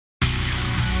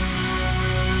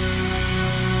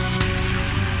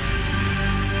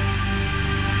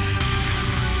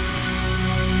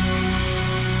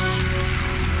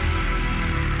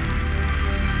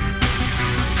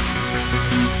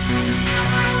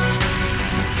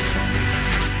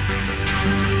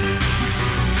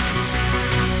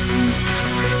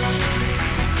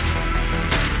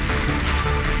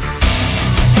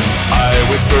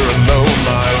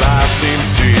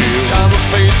can't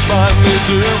face my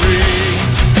misery,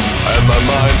 and my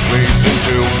mind flees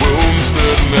into wounds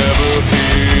that never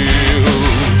heal.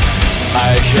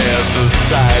 I cast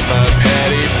aside my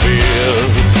petty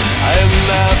fears and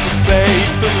not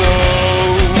forsake the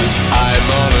low. I'm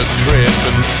on a trip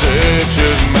in search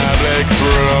of my black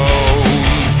throne.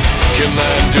 Can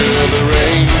I endure the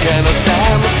rain? Can I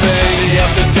stand the pain? You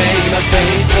have to take my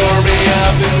fate, tore me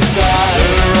up inside.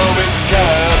 The rope is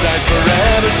cut, eyes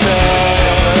forever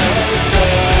shut.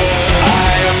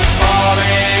 I am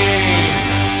falling,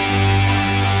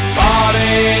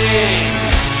 falling.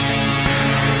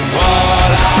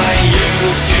 What I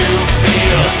used to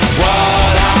feel,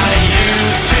 what I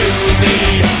used to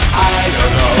need, I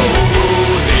don't know who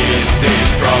this is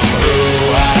from, who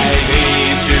I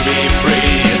need to be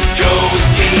free.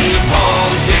 Ghosts keep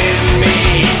haunting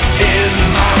me in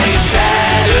my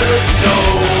shattered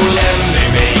soul, and they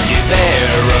make it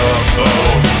their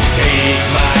abode. Take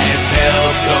my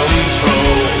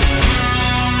self-control.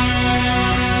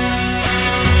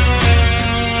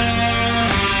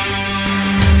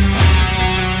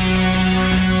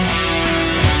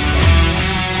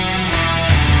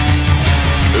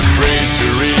 Afraid to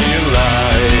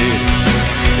realize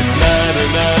it's not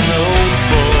an unknown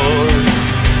force.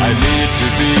 I need to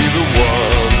be the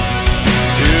one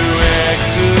to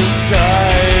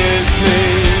exercise me,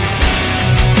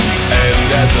 and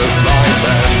as a blind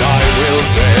man I will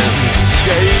dance.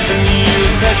 Days and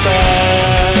years pass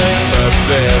by, but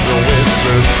there's a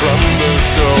whisper from the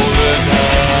soul that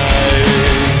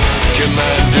hides. Can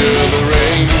I endure the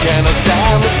rain? Can I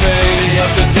stand the pain? You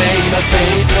have to take my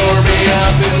fate, tore me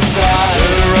up inside.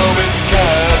 The rope is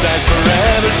cut, eyes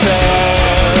forever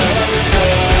shut.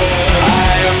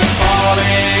 I am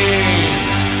falling,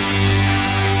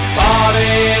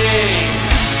 falling.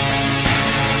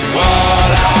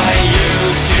 What I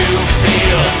used to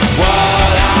feel,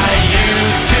 what I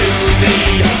used to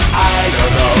need, I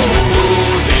don't know who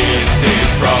this is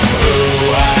from, who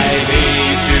I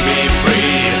need to be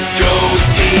free.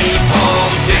 Ghosts keep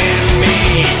haunting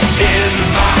me in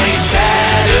my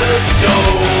shattered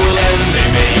soul, and they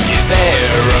make it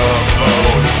their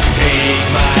abode. Take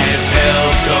my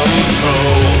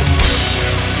self-control.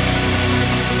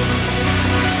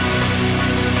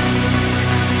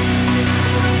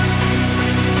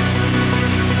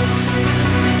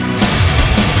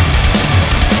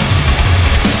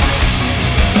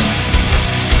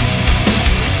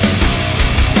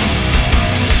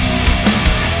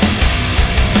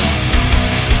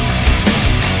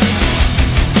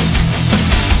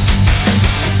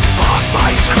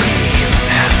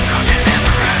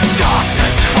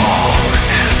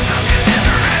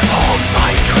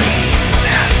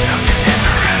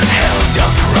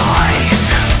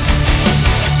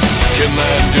 Can I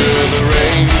endure the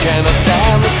rain? Can I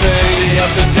stand the pain? You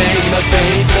have to take my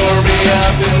fate, tore me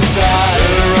up inside.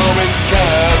 The rope is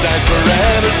cut, eyes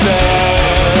forever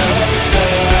shut.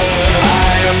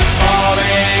 I am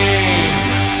falling,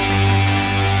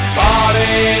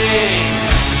 falling.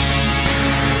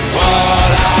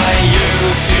 What I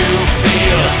used to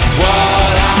feel,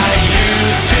 what I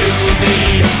used to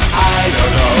need, I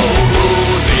don't know who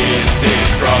this is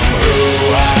from, who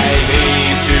I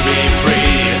need to be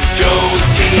free.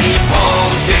 Ghosts keep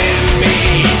haunting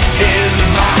me in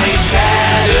my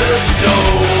shattered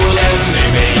soul, and they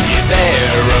make it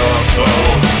their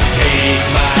abode. Take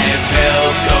my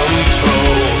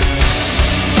self-control.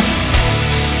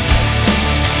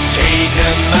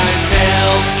 Taken my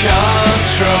self-control.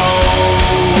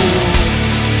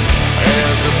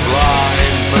 As a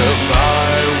blind man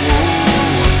I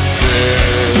wounded.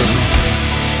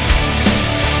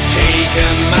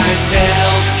 Taken my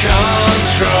self-control,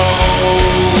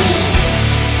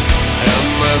 and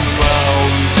my